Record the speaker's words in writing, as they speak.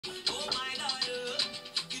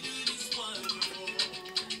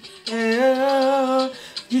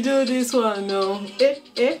do this one, no.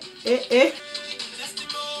 Eh.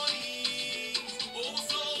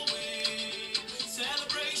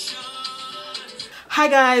 Hi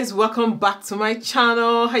guys, welcome back to my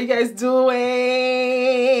channel. How you guys doing?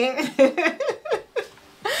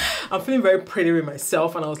 I'm feeling very pretty with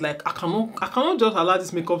myself, and I was like, I cannot just allow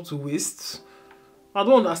this makeup to waste. I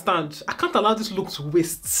don't understand. I can't allow this look to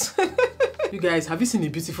waste. You guys, have you seen a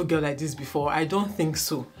beautiful girl like this before? I don't think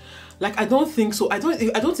so. Like, I don't think so. I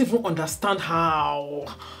don't even understand how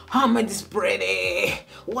am I this pretty?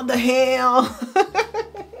 What the hell?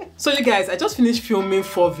 So you guys, I just finished filming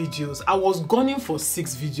 4 videos. I was gunning for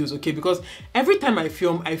 6 videos, okay? Because every time I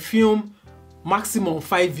film maximum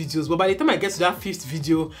 5 videos. But by the time I get to that 5th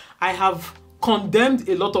video, I have condemned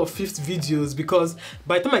a lot of 5th videos, because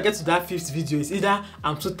by the time I get to that 5th video, it's either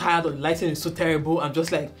I'm too tired or the lighting is so terrible. I'm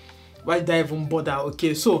just like, why did I even bother?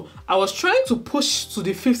 Okay, so I was trying to push to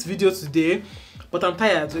the 5th video today, but I'm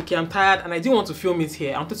tired. Okay, I'm tired, and I didn't want to film it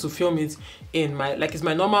here. I wanted to film it in my, like, it's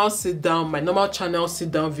my normal sit down, my normal channel sit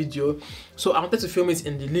down video. So I wanted to film it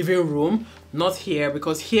in the living room, not here,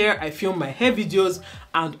 because here I film my hair videos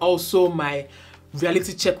and also my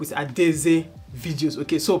reality check with Adeze videos.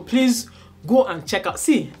 Okay, so please go and check out.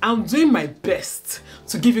 See, I'm doing my best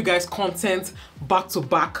to give you guys content back to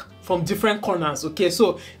back from different corners. Okay,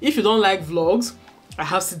 so if you don't like vlogs, I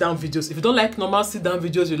have sit down videos. If you don't like normal sit down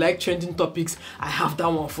videos, you like trending topics, I have that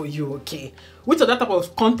one for you. Okay, which other type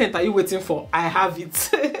of content are you waiting for? I have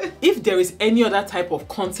it. If there is any other type of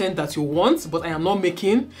content that you want but I am not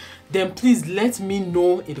making, then please let me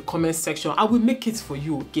know in the comment section. I will make it for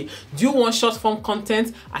you. Okay, do you want short form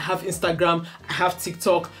content? I have Instagram, I have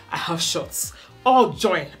TikTok, I have shorts. All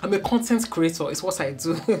join. I'm a content creator. It's what I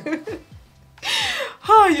do.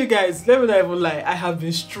 Hi you guys, let me not even lie, I have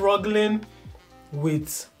been struggling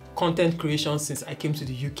with content creation since I came to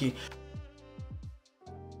the UK.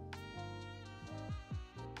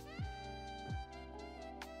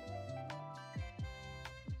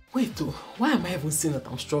 Wait though, why am I even saying that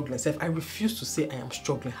I'm struggling? I refuse to say I am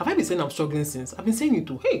struggling. Have I been saying I'm struggling since? I've been saying it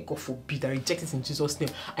too. Hey, God forbid, I reject it in Jesus' name.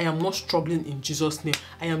 I am not struggling in Jesus' name.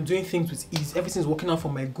 I am doing things with ease. Everything's working out for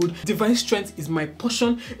my good. Divine strength is my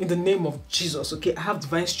portion in the name of Jesus, okay? I have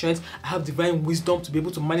divine strength. I have divine wisdom to be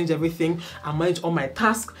able to manage everything and manage all my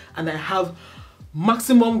tasks. And I have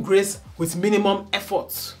maximum grace with minimum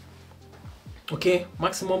effort. Okay,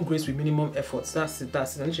 maximum grace with minimum efforts. That's it. I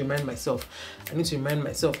need to remind myself.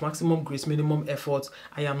 Maximum grace, minimum effort.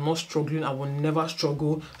 I am not struggling. I will never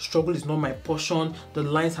struggle. Struggle is not my portion. The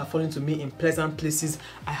lines have fallen to me in pleasant places.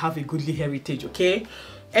 I have a goodly heritage. Okay.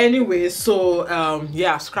 Anyway, so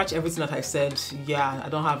yeah, scratch everything that I said. Yeah, I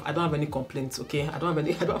don't have any complaints. Okay, I don't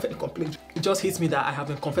have any complaints. It just hits me that I have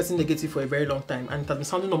been confessing negative for a very long time, and it has been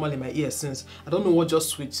sounding normal in my ear since. I don't know what just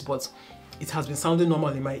switched, but it has been sounding normal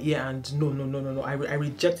in my ear, and no. I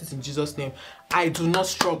reject it in Jesus' name. I do not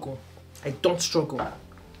struggle. I don't struggle. I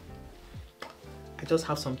just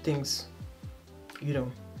have some things, you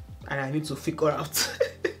know, and I need to figure out.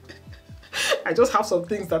 I just have some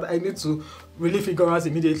things that I need to really figure out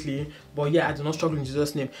immediately. But yeah, I do not struggle in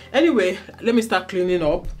Jesus' name. Anyway, let me start cleaning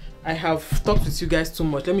up. I have talked with you guys too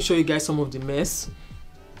much. Let me show you guys some of the mess.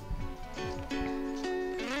 I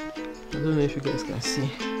don't know if you guys can see.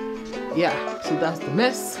 Yeah, so that's the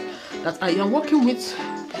mess that I am working with.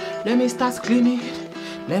 Let me start cleaning.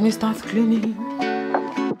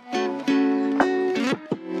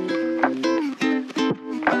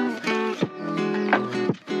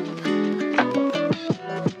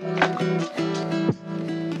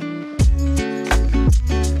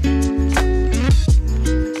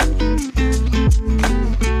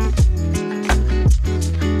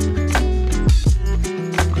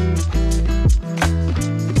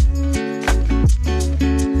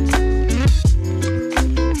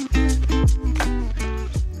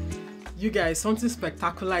 Guys, something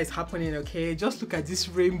spectacular is happening. Okay, just look at this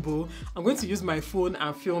rainbow. I'm going to use my phone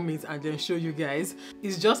and film it and then show you guys.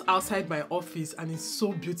 It's just outside my office and it's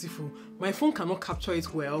so beautiful. My phone cannot capture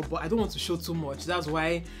it well, but I don't want to show too much. That's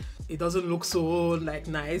why it doesn't look so like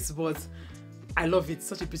nice, but I love it.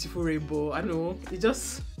 Such a beautiful rainbow. I know, it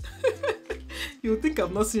just you'll think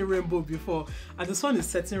I've not seen rainbow before, and the sun is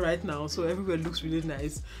setting right now, so everywhere looks really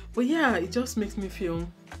nice. But yeah, it just makes me feel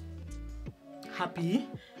happy.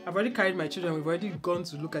 I've already carried my children. We've already gone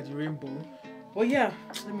to look at the rainbow. But yeah,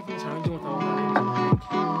 let me finish arranging what I want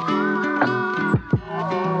to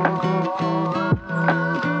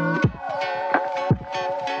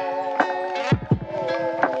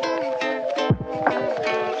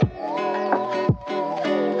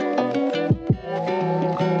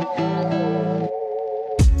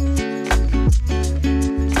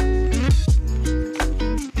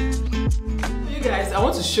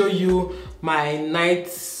show you my night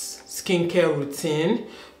skincare routine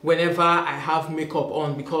whenever I have makeup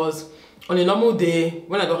on, because on a normal day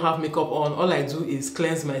when I don't have makeup on, all I do is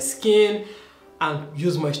cleanse my skin and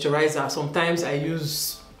use moisturizer. Sometimes I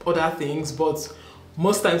use other things, but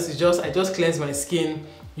most times it's just I just cleanse my skin,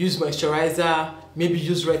 use moisturizer, maybe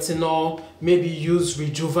use retinol, maybe use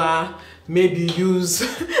Rejuva, maybe use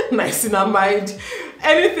niacinamide,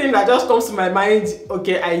 anything that just comes to my mind,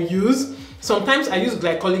 okay, I use. Sometimes I use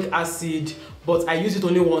glycolic acid, but I use it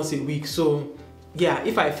only once a week. So yeah,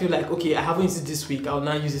 if I feel like, okay, I haven't used it this week, I'll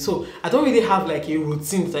not use it. So I don't really have like a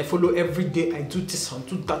routine that I follow every day. I do this and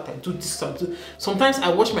do that, I do this and do. Sometimes I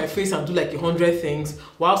wash my face and do like 100 things,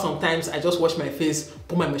 while sometimes I just wash my face,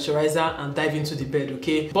 put my moisturizer and dive into the bed,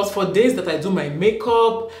 okay? But for days that I do my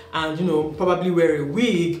makeup and, you know, probably wear a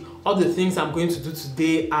wig, all the things I'm going to do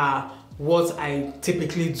today are what I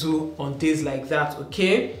typically do on days like that,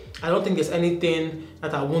 okay? I don't think there's anything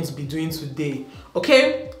that I won't be doing today,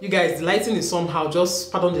 okay? You guys, the lighting is somehow,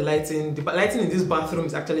 just pardon the lighting. The lighting in this bathroom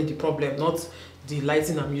is actually the problem, not the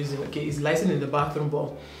lighting I'm using, okay? It's lighting in the bathroom,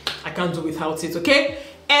 but I can't do without it, okay?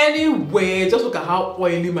 Anyway, just look at how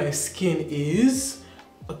oily my skin is,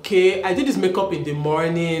 okay? I did this makeup in the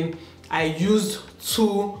morning. I used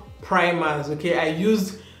 2 primers, okay? I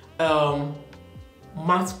used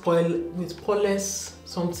matte Poreless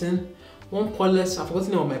something. One Poreless, I forgot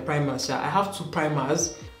the name of my primers. I have 2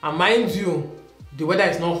 primers, and mind you, the weather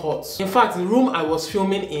is not hot. In fact, the room I was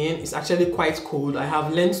filming in is actually quite cold. I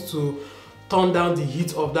have learned to turn down the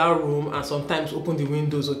heat of that room and sometimes open the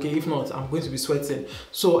windows, okay? If not, I'm going to be sweating.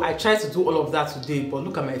 So I tried to do all of that today, but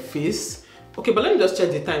look at my face. Okay, but let me just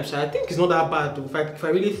check the time, I think it's not that bad though, if I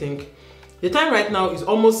really think. The time right now is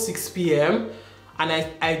almost 6 p.m. and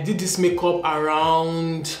I did this makeup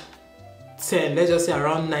around 10, let's just say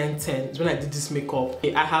around 9:10 is when I did this makeup.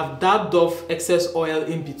 I have dabbed off excess oil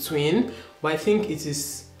in between, but I think it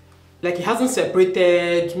is like it hasn't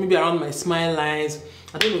separated, maybe around my smile lines.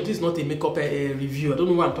 I don't know, this is not a makeup review. I don't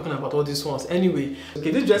know why I'm talking about all these ones. Anyway, okay,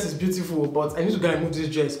 this dress is beautiful, but I need to go and remove this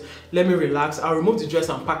dress. Let me relax. I'll remove the dress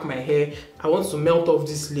and pack my hair. I want to melt off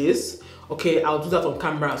this lace. Okay, I'll do that on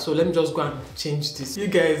camera. So let me just go and change this. You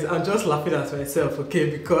guys, I'm just laughing at myself, okay,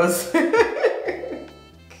 because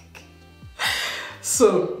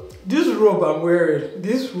so this robe I'm wearing,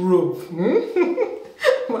 this robe,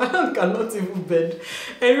 my hand cannot even bend.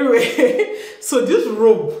 Anyway, so this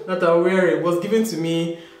robe that I'm wearing was given to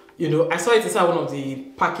me, you know, I saw it inside one of the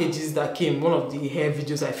packages that came, one of the hair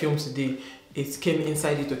videos I filmed today. It came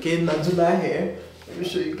inside it, okay? Nadula hair. Let me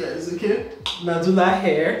show you guys, okay? Nadula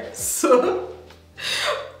hair. So,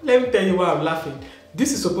 let me tell you why I'm laughing.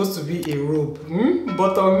 This is supposed to be a robe,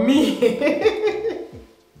 but on me,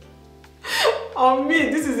 on me,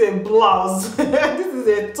 this is a blouse. This is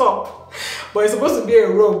a top. But it's supposed to be a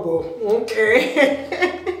robe,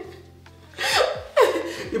 okay?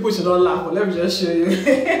 People should not laugh, but let me just show you.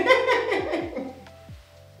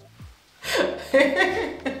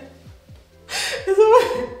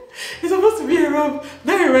 It's supposed to be a robe.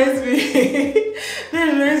 That reminds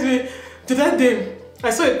me to that day. I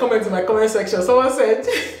saw a comment in my comment section. Someone said,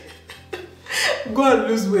 go and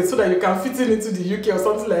lose weight so that you can fit in into the UK or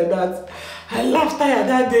something like that. I laughed tired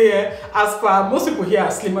that day. As per most people here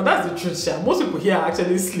are slim, and that's the truth, Sha. Most people here are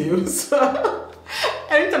actually slim. So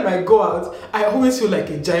anytime I go out, I always feel like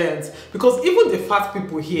a giant, because even the fat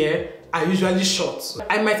people here are usually short.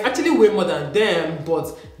 I might actually weigh more than them,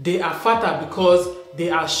 but they are fatter because they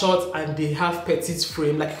are short and they have petite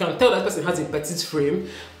frame. Like you can tell that person has a petite frame,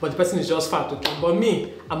 but the person is just fat, okay? But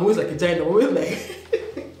me, I'm always like a giant. I'm always like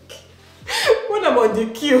when I'm on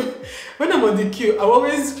the queue, I'm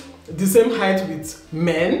always the same height with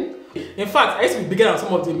men. In fact, I used to be bigger than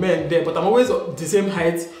some of the men there, but I'm always the same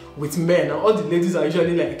height with men, and all the ladies are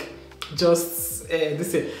usually like just the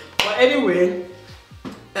same. But anyway,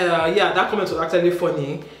 yeah, that comment was actually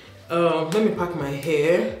funny. Let me pack my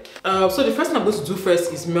hair. So the first thing I'm going to do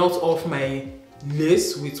first is melt off my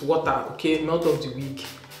lace with water, okay? Melt off the wig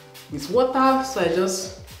with water. So I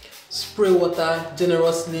just spray water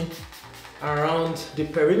generously around the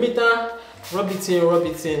perimeter. Rub it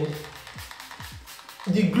in.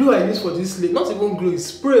 The glue I use for this lace, not even glue, it's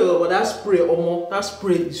spray, but that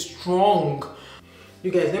spray is strong. You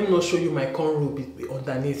guys, let me not show you my cornrow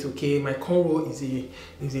underneath, okay? My cornrow is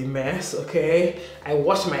a mess, okay? I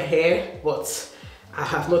wash my hair, but I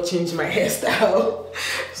have not changed my hairstyle.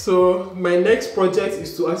 So my next project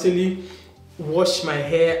is to actually wash my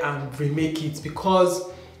hair and remake it, because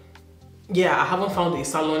yeah, I haven't found a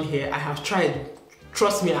salon here. I have tried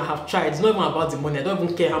Trust me, I have tried. It's not even about the money. I don't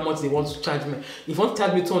even care how much they want to charge me. If you want to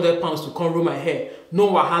charge me £200 to cornrow my hair,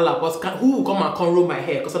 no wahala. But who will come and cornrow my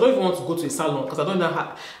hair? Because I don't even want to go to a salon, because I don't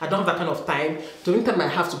have that kind of time. The only time I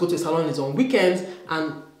have to go to a salon is on weekends,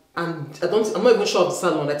 and I'm not even sure of the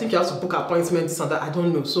salon. I think you have to book appointments, this and that. I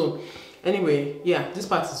don't know. So anyway, yeah, this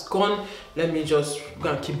part is gone. Let me just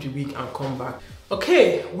go and keep the wig and come back.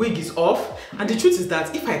 Okay, wig is off, and the truth is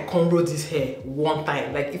that if I cornrow this hair one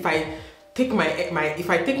time, like if I take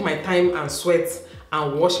my time and sweat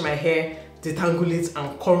and wash my hair, detangle it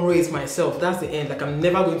and cornrow it myself, that's the end. Like, I'm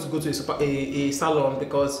never going to go to a salon,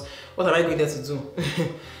 because what am I going there to do?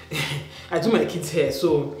 I do my kids' hair,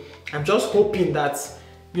 so I'm just hoping that,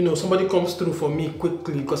 you know, somebody comes through for me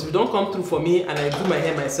quickly, because if you don't come through for me and I do my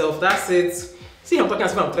hair myself, that's it. See, I'm talking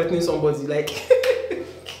as if I'm threatening somebody, like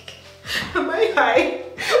am I high?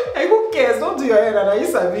 Like, who cares? Don't do your hair now, you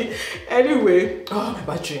sabi. Anyway, oh, my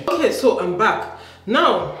battery. Okay, so I'm back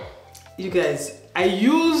now. You guys, I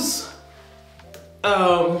use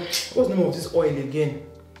what's the name of this oil again?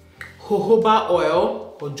 Jojoba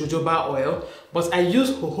oil or jojoba oil, but I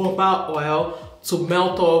use jojoba oil to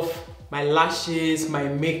melt off my lashes, my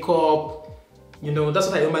makeup. You know, that's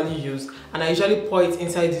what I normally use, and I usually pour it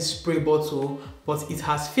inside this spray bottle, but it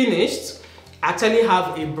has finished. I actually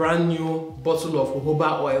have a brand new bottle of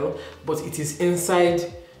jojoba oil, but it is inside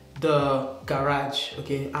the garage,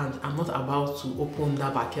 okay? And I'm not about to open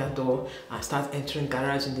that backyard door and start entering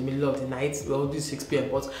garage in the middle of the night. Well, this 6 p.m,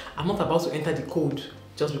 but I'm not about to enter the code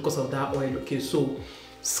just because of that oil, okay? So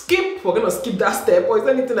we're gonna skip that step. Or is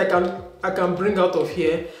there anything I can bring out of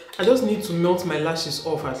here? I just need to melt my lashes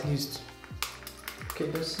off at least. Okay,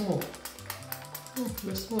 there's more. Oh,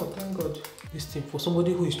 there's more, thank God. This thing, for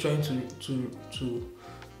somebody who is trying to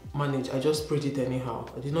manage, I just sprayed it anyhow.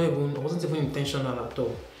 I wasn't even intentional at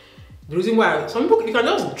all. The reason why, some people, you can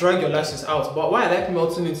just drag your lashes out, but why I like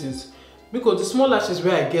melting it is because the small lashes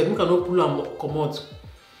where I get, you cannot pull and come out.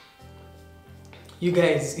 You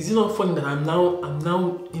guys, is it not funny that I'm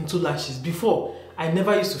now into lashes? Before, I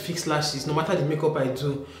never used to fix lashes, no matter the makeup I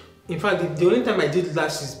do. In fact, the only time I did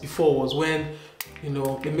lashes before was when, you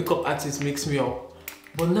know, the makeup artist makes me up.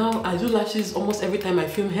 But now I do lashes almost every time I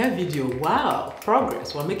film hair video. Wow,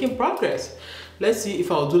 progress. We're making progress. Let's see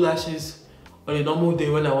if I'll do lashes on a normal day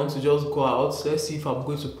when I want to just go out. Let's see if I'm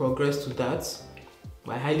going to progress to that.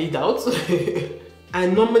 I highly doubt. I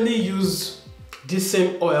normally use this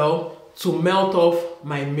same oil to melt off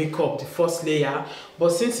my makeup, the first layer, but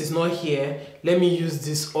since it's not here, let me use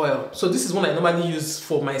this oil. So this is one I normally use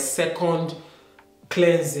for my second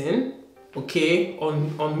cleansing. Okay,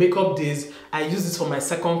 on makeup days, I use this for my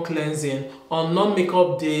second cleansing. On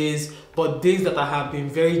non-makeup days, but days that I have been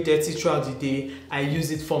very dirty throughout the day, I use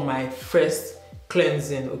it for my first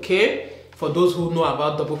cleansing. Okay, for those who know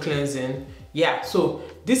about double cleansing, yeah. So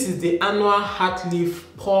this is the Anua Heartleaf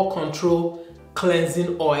Pore Control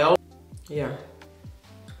Cleansing Oil. Yeah,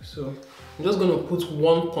 so I'm just going to put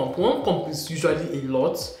one pump. One pump is usually a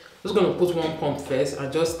lot. I'm just going to put one pump first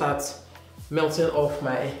and just start melting off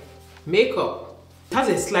my makeup. It has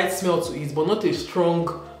a slight smell to it, but not a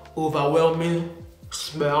strong, overwhelming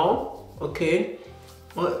smell. Okay,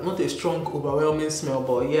 not a strong, overwhelming smell,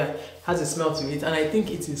 but yeah, it has a smell to it, and I think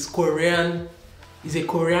it is Korean. It's a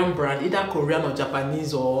Korean brand, either Korean or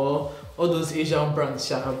Japanese or all those Asian brands,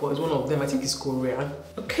 but it's one of them. I think it's Korean.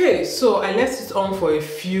 Okay, so I left it on for a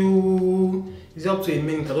few, it's up to a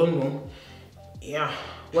minute, I don't know. Yeah,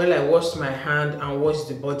 while I washed my hand and washed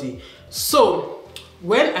the body. So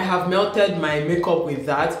when I have melted my makeup with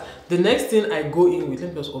that, the next thing I go in with, let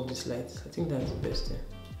me just off this light. I think that's the best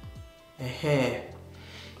thing.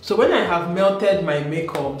 So when I have melted my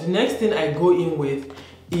makeup, the next thing I go in with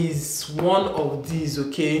is one of these,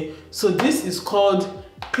 okay? So this is called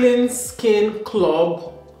Clean Skin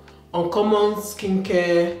Club Uncommon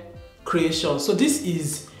Skincare Creation. So this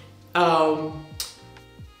is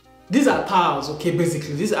these are towels, okay?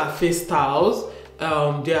 Basically these are face towels.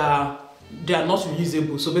 They are not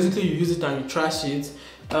reusable, so basically you use it and you trash it.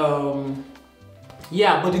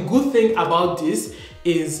 Yeah, but the good thing about this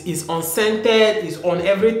is it's unscented, it's on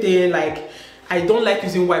everything. Like, I don't like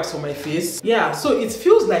using wipes for my face. Yeah, so it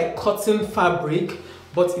feels like cotton fabric,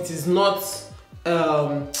 but it is not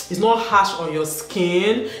it's not harsh on your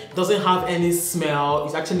skin. It doesn't have any smell.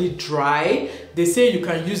 It's actually dry. They say you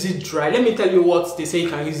can use it dry. Let me tell you what they say you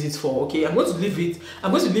can use it for. Okay, I'm going to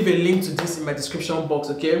leave a link to this in my description box.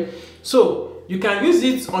 Okay, so you can use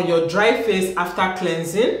it on your dry face after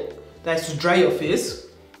cleansing. That's to dry your face.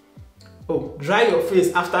 Oh, dry your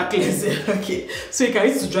face after cleansing. Okay, so you can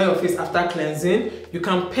use it to dry your face after cleansing. You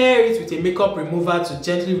can pair it with a makeup remover to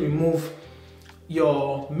gently remove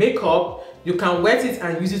your makeup. You can wet it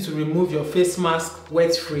and use it to remove your face mask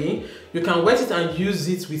wet free. You can wet it and use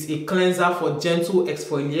it with a cleanser for gentle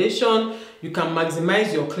exfoliation. You can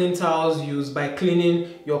maximize your clean towels use by cleaning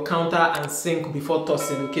your counter and sink before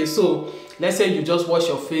tossing. Okay, so let's say you just wash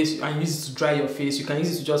your face and use it to dry your face. You can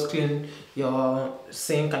use it to just clean your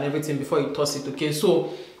sink and everything before you toss it. Okay,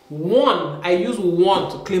 so I use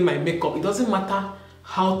one to clean my makeup. It doesn't matter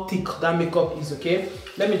how thick that makeup is. Okay,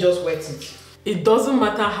 let me just wet it. It doesn't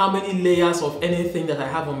matter how many layers of anything that I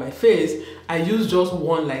have on my face. I use just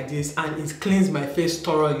one like this and it cleans my face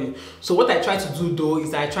thoroughly. So what I try to do though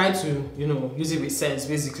is I try to, you know, use it with sense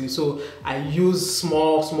basically. So I use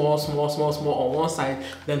small on one side,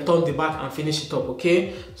 then turn the back and finish it up.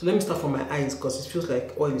 Okay, so let me start from my eyes because it feels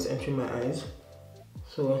like oil is entering my eyes.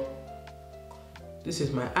 So this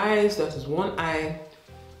is my eyes, that is one eye.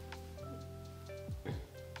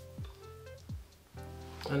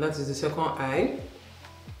 And that is the second eye.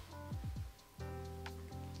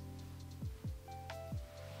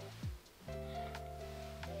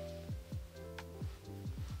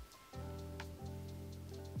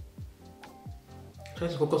 Try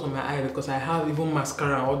to focus on my eye because I have even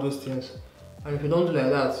mascara and all those things. And if you don't do like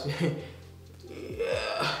that,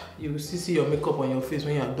 yeah, you will still see your makeup on your face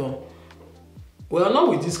when you are done. Well, not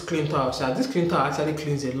with this clean towel. This clean towel actually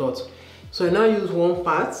cleans a lot. So I now use one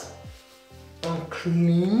part and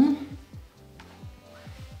clean.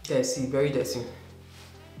 Dirty, very dirty.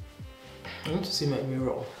 I need to see my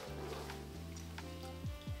mirror.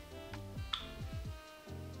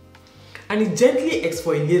 And it gently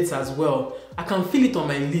exfoliates as well. I can feel it on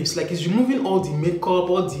my lips, like it's removing all the makeup,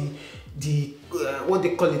 all the what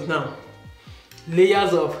they call it now,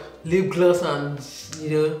 layers of lip gloss and, you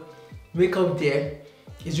know, makeup there.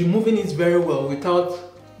 It's removing it very well without,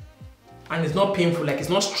 and it's not painful, like it's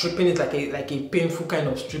not stripping it like a painful kind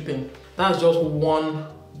of stripping. That's just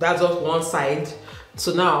one side.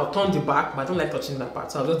 So now I'll turn the back, but I don't like touching that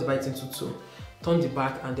part, so I'll just divide it into two. Turn the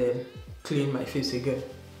back and then clean my face again.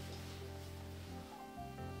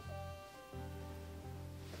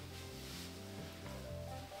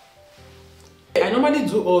 I normally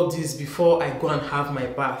do all this before I go and have my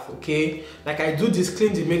bath, okay? Like I do this,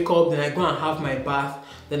 clean the makeup, then I go and have my bath,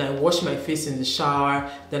 then I wash my face in the shower,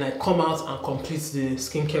 then I come out and complete the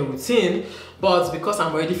skincare routine. But because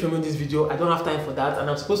I'm already filming this video, I don't have time for that, and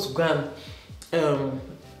I'm supposed to go and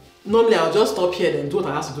normally I'll just stop here and do what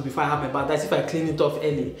I have to do before I have my bath. That's if I clean it off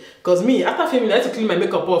early. Because me, after filming, I have to clean my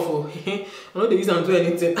makeup off. I know the reason I'm doing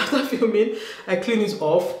anything. After filming, I clean it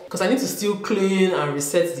off. Because I need to still clean and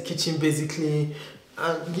reset the kitchen basically.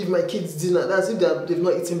 And give my kids dinner. That's if they've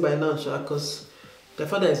not eaten by now, because their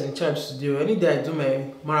father is in charge today. Any day I do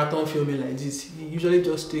my marathon filming like this, he usually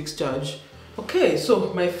just takes charge. Okay,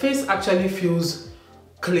 so my face actually feels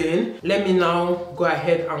clean. Let me now go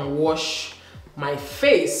ahead and wash my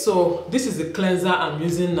face. So this is the cleanser I'm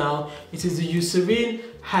using now. It is the Eucerin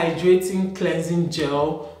Hydrating Cleansing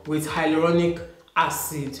Gel with hyaluronic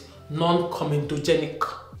acid, non-comedogenic.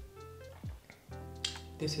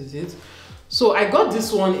 This is it. So I got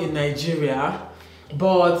this one in Nigeria,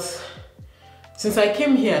 but since I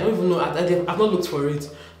came here, I don't even know, I've not looked for it.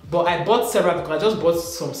 But I bought several because I just bought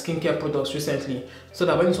some skincare products recently, so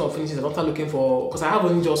that when this one finishes, I don't start looking for, because I have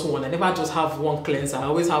only just one. I never just have one cleanser. I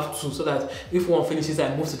always have two, so that if one finishes,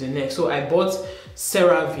 I move to the next. So I bought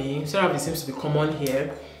CeraVe. CeraVe seems to be common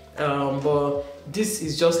here, but this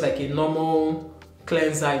is just like a normal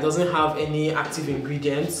cleanser. It doesn't have any active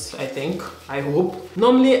ingredients, I think. I hope.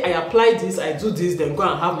 Normally, I apply this, I do this, then go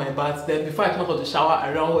and have my bath. Then before I come out of the shower,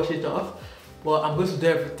 I don't wash it off. But I'm going to do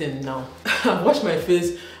everything now. I've washed my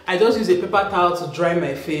face. I just use a paper towel to dry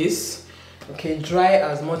my face. Okay, dry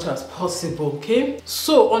as much as possible, okay?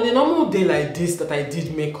 So on a normal day like this that I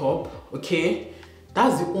did makeup, okay,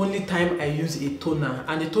 that's the only time I use a toner.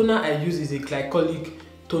 And the toner I use is a glycolic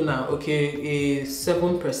toner, okay? A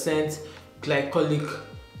 7% glycolic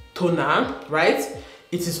toner, right?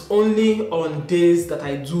 It is only on days that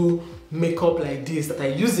I do makeup like this that I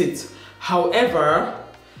use it. However,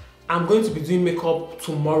 I'm going to be doing makeup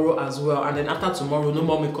tomorrow as well, and then after tomorrow, no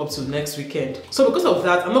more makeup till next weekend. So because of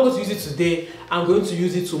that, I'm not going to use it today, I'm going to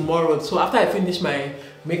use it tomorrow. So after I finish my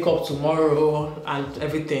makeup tomorrow and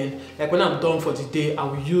everything, like when I'm done for the day, I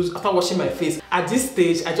will use, after washing my face, at this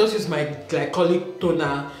stage, I just use my glycolic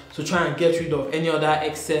toner to try and get rid of any other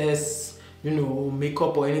excess, you know,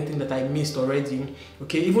 makeup or anything that I missed already.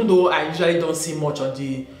 Okay, even though I usually don't see much on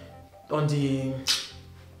the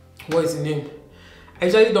what is the name? I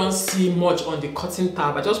usually don't see much on the cotton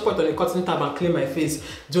tab. I just put on the cotton tab and clean my face.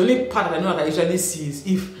 The only part that I know that I usually see is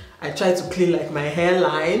if I try to clean like my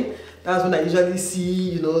hairline. That's when I usually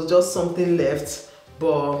see, you know, just something left.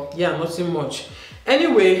 but yeah, nothing much.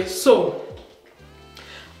 Anyway, so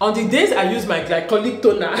on the days I use my glycolic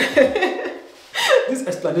toner, this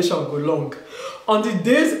explanation will go long. On the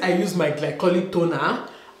days I use my glycolic toner,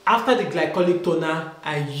 after the glycolic toner,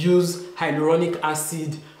 I use hyaluronic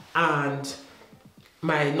acid and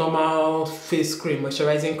my normal face cream,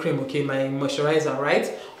 moisturizing cream, okay, my moisturizer,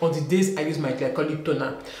 right? On the days I use my glycolic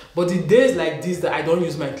toner. But the days like this that I don't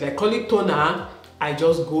use my glycolic toner, I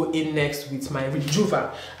just go in next with my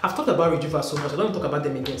Rejuva. I've talked about Rejuva so much, I don't talk about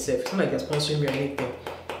them again, self. It's not like they're sponsoring me or anything.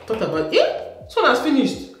 Talked about, yeah, this one has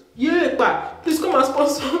finished. Yeah, but please come and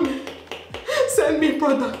sponsor me. Send me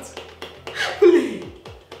product. Please.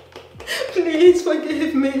 Please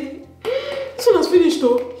forgive me. This one has finished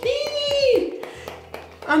though.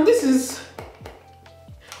 And this is,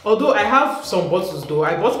 although I have some bottles though,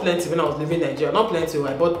 I bought plenty when I was living in Nigeria. Not plenty,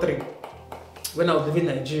 I bought 3 when I was living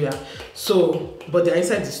in Nigeria. So, but they're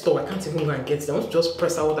inside the store. I can't even go and get it. I want to just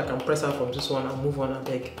press out what I can press out from this one and move on and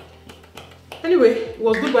beg. Anyway, it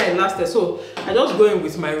was good while it lasted. So I just go in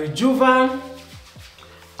with my Rejuva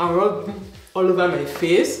and rub all over my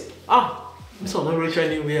face. Ah, this one not reach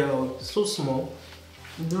anywhere. So small,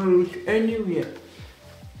 not reach anywhere.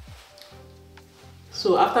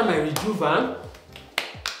 So after my Rejuva,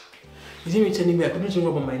 it didn't reach anywhere. I couldn't even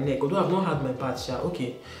rub on my neck, although I've not had my bath.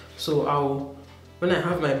 Okay, so when I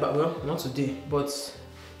have my bath, well, not today, but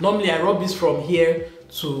normally I rub this from here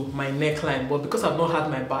to my neckline, but because I've not had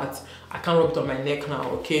my bath, I can't rub it on my neck now.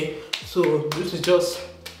 Okay, so this is just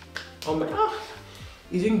on my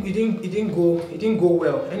it didn't go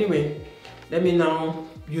well. Anyway, let me now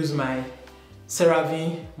use my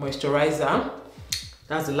CeraVe moisturizer.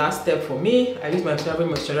 That's the last step for me. I use my CeraVe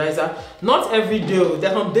moisturizer. Not every day. There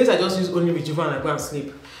are some days I just use only Rejuva and I go and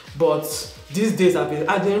sleep. But these days I've been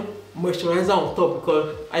adding moisturizer on top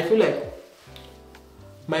because I feel like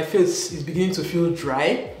my face is beginning to feel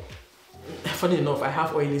dry. Funny enough, I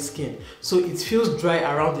have oily skin, so it feels dry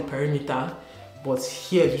around the perimeter, but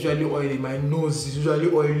here it's usually oily. My nose is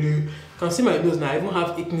usually oily. You can see my nose now. I even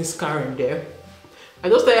have acne scar in there. I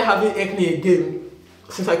just started having acne again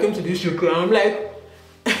since I came to this UK. I'm like,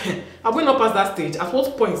 have we not passed that stage? At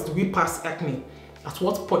what point do we pass acne? At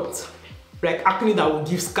what point? Like acne that will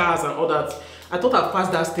give scars and all that. I thought I've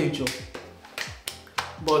passed that stage,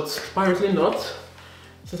 but apparently not.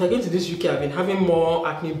 Since I came to this UK, I've been having more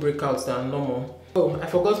acne breakouts than normal. Oh, I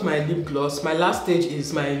forgot my lip gloss. My last stage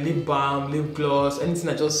is my lip balm, lip gloss, anything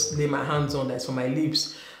I just lay my hands on that's for my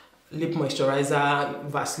lips. Lip moisturizer,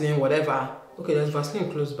 Vaseline, whatever. Okay, there's Vaseline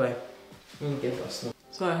close by. Let me get Vaseline.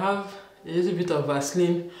 So I have a little bit of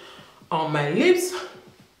Vaseline on my lips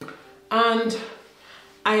and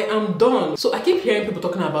I am done. So I keep hearing people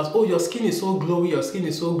talking about, oh, your skin is so glowy, your skin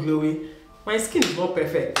is so glowy. My skin is not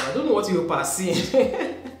perfect. I don't know what you are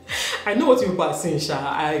seeing. I know what you are seeing, Sha.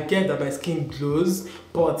 I get that my skin glows,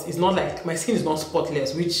 but it's not like my skin is not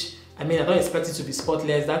spotless, which I mean, I don't expect it to be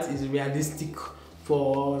spotless. That is realistic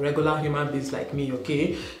for regular human beings like me,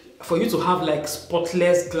 okay? For you to have like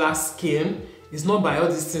spotless glass skin, it's not by all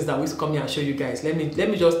these things that we used to come here and show you guys. Let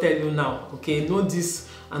me just tell you now, okay? No this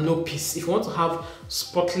and no peace. If you want to have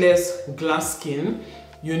spotless glass skin,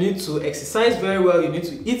 you need to exercise very well, you need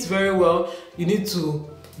to eat very well, you need to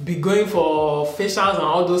be going for facials and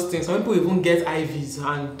all those things. Some people even get IVs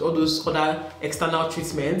and all those other external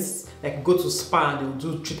treatments, like go to spa and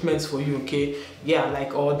they'll do treatments for you, okay? Yeah,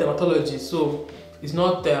 like, or dermatology. So it's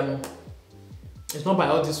not by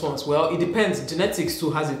all these ones. Well, it depends. Genetics too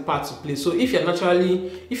has a part to play. So if you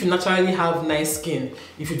naturally have nice skin,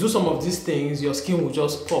 if you do some of these things, your skin will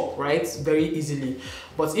just pop, right? Very easily.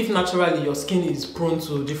 But if naturally your skin is prone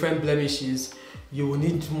to different blemishes, you will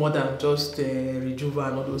need more than just Rejuva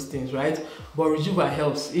and all those things, right? But Rejuva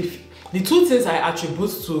helps. If the two things I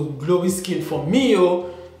attribute to glowy skin for me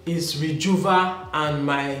is Rejuva and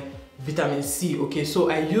my vitamin C. Okay, so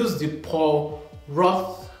I use the Paul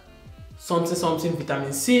Roth something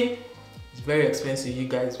vitamin C. It's very expensive, you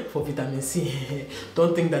guys, for vitamin C.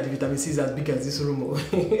 Don't think that the vitamin C is as big as this room.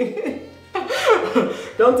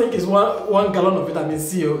 Don't think it's one gallon of vitamin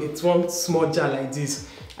C. It's one small jar like this.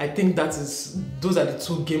 I think those are the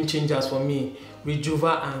two game changers for me,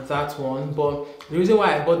 Rejuva and that one. But the reason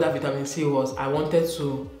why I bought that vitamin C was I wanted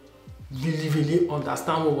to really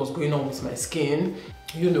understand what was going on with my skin,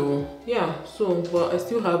 you know. Yeah, so but I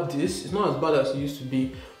still have this. It's not as bad as it used to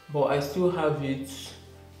be, but I still have it.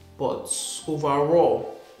 But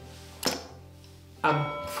overall,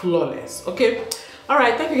 I'm flawless. Okay, all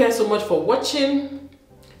right, thank you guys so much for watching.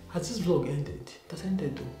 Has this vlog ended? It has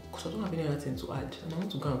ended though, because I don't have any other thing to add and I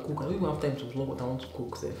want to go and cook. I don't even have time to vlog what I want to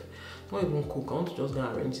cook. I don't even cook. I want to just go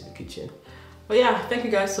and arrange the kitchen But yeah, thank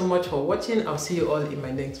you guys so much for watching. I'll see you all in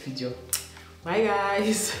my next video. Bye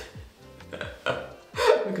guys.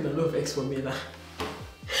 Make a no vex for me now.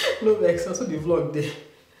 No vex, also the vlog there.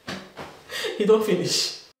 He don't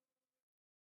finish.